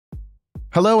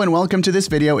Hello and welcome to this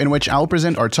video in which I'll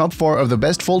present our top 4 of the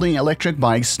best folding electric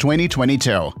bikes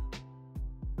 2022.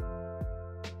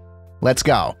 Let's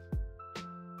go!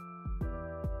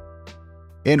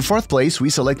 In 4th place, we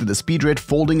selected the Speedrit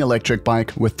folding electric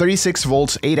bike with 36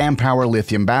 volts 8 amp hour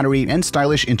lithium battery and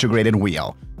stylish integrated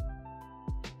wheel.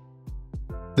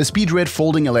 The Speedrit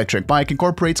folding electric bike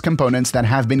incorporates components that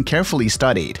have been carefully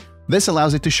studied. This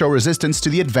allows it to show resistance to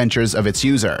the adventures of its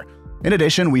user. In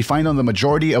addition, we find on the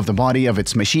majority of the body of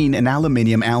its machine an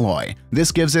aluminium alloy.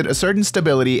 This gives it a certain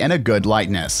stability and a good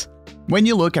lightness. When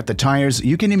you look at the tires,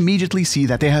 you can immediately see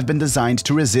that they have been designed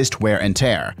to resist wear and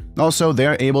tear. Also,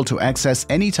 they're able to access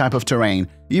any type of terrain,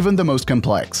 even the most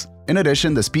complex. In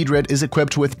addition, the Speedrit is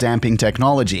equipped with damping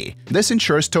technology. This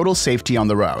ensures total safety on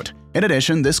the road. In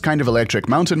addition, this kind of electric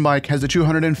mountain bike has a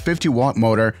 250-watt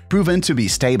motor proven to be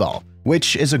stable,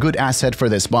 which is a good asset for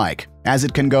this bike, as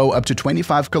it can go up to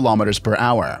 25 km per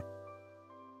hour.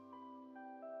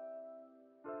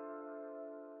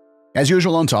 As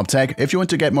usual on TopTech, if you want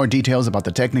to get more details about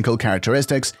the technical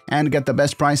characteristics and get the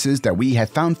best prices that we have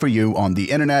found for you on the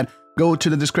internet, go to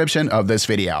the description of this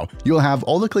video. You'll have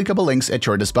all the clickable links at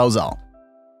your disposal.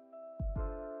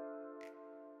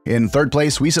 In 3rd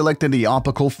place, we selected the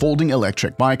optical folding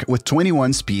electric bike with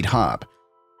 21-speed hub.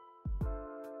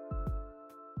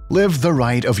 Live the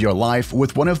ride of your life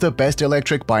with one of the best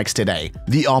electric bikes today,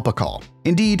 the Optical.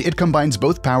 Indeed, it combines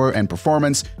both power and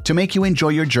performance to make you enjoy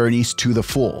your journeys to the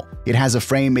full. It has a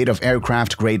frame made of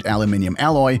aircraft-grade aluminum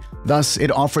alloy, thus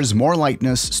it offers more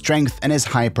lightness, strength, and is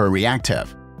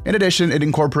hyper-reactive. In addition, it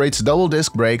incorporates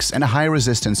double-disc brakes and a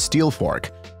high-resistance steel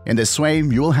fork. In this way,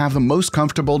 you will have the most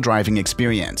comfortable driving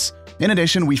experience. In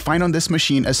addition, we find on this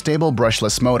machine a stable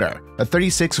brushless motor, a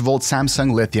 36-volt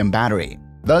Samsung lithium battery.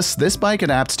 Thus, this bike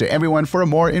adapts to everyone for a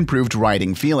more improved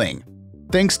riding feeling.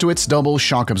 Thanks to its double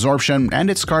shock absorption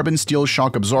and its carbon steel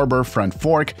shock absorber front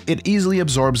fork, it easily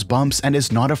absorbs bumps and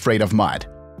is not afraid of mud.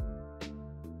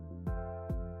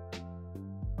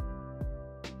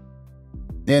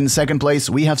 In 2nd place,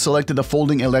 we have selected the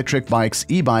folding electric bike's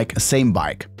e-bike Same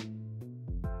Bike.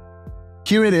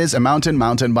 Here it is, a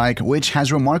mountain bike which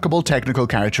has remarkable technical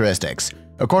characteristics.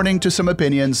 According to some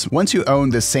opinions, once you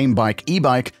own this Same Bike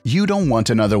e-bike, you don't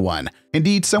want another one.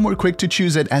 Indeed, some were quick to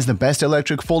choose it as the best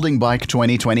electric folding bike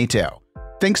 2022.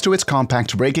 Thanks to its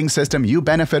compact braking system, you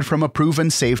benefit from a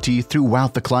proven safety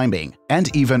throughout the climbing,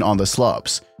 and even on the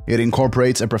slopes. It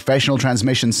incorporates a professional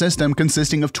transmission system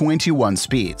consisting of 21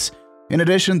 speeds. In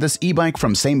addition, this e-bike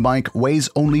from Same Bike weighs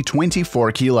only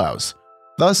 24 kilos.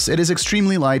 Thus, it is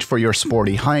extremely light for your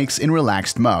sporty hikes in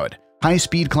relaxed mode.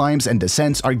 High-speed climbs and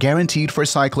descents are guaranteed for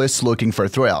cyclists looking for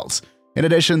thrills. In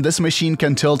addition, this machine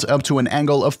can tilt up to an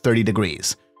angle of 30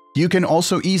 degrees. You can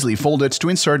also easily fold it to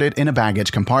insert it in a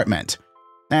baggage compartment.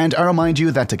 And I remind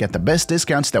you that to get the best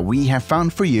discounts that we have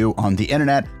found for you on the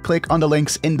internet, click on the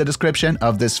links in the description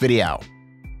of this video.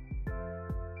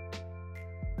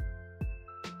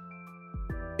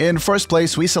 In 1st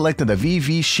place, we selected the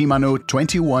VV Shimano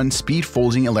 21-speed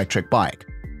folding electric bike.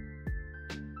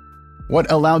 What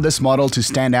allowed this model to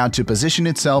stand out to position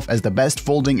itself as the best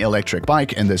folding electric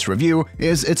bike in this review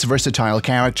is its versatile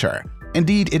character.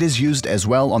 Indeed, it is used as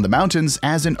well on the mountains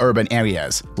as in urban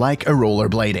areas, like a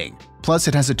rollerblading. Plus,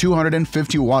 it has a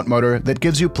 250-watt motor that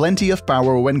gives you plenty of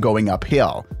power when going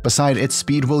uphill. Besides, its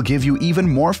speed will give you even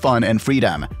more fun and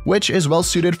freedom, which is well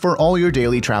suited for all your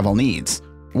daily travel needs,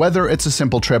 whether it's a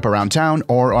simple trip around town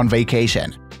or on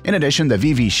vacation. In addition, the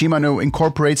VV Shimano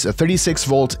incorporates a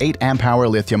 36-volt 8 amp hour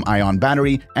lithium-ion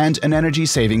battery and an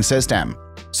energy-saving system,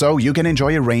 so you can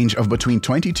enjoy a range of between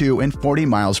 22 and 40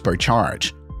 miles per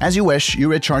charge. As you wish, you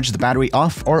recharge the battery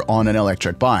off or on an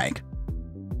electric bike.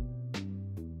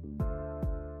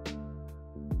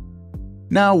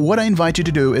 Now, what I invite you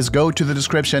to do is go to the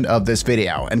description of this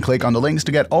video and click on the links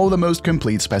to get all the most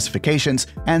complete specifications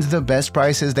and the best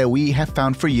prices that we have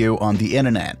found for you on the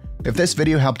internet. If this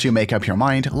video helped you make up your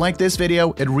mind, like this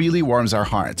video, it really warms our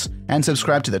hearts, and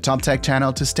subscribe to the TopTech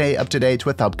channel to stay up to date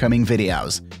with upcoming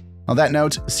videos. On that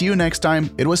note, see you next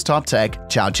time. It was TopTech.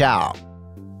 Ciao, ciao.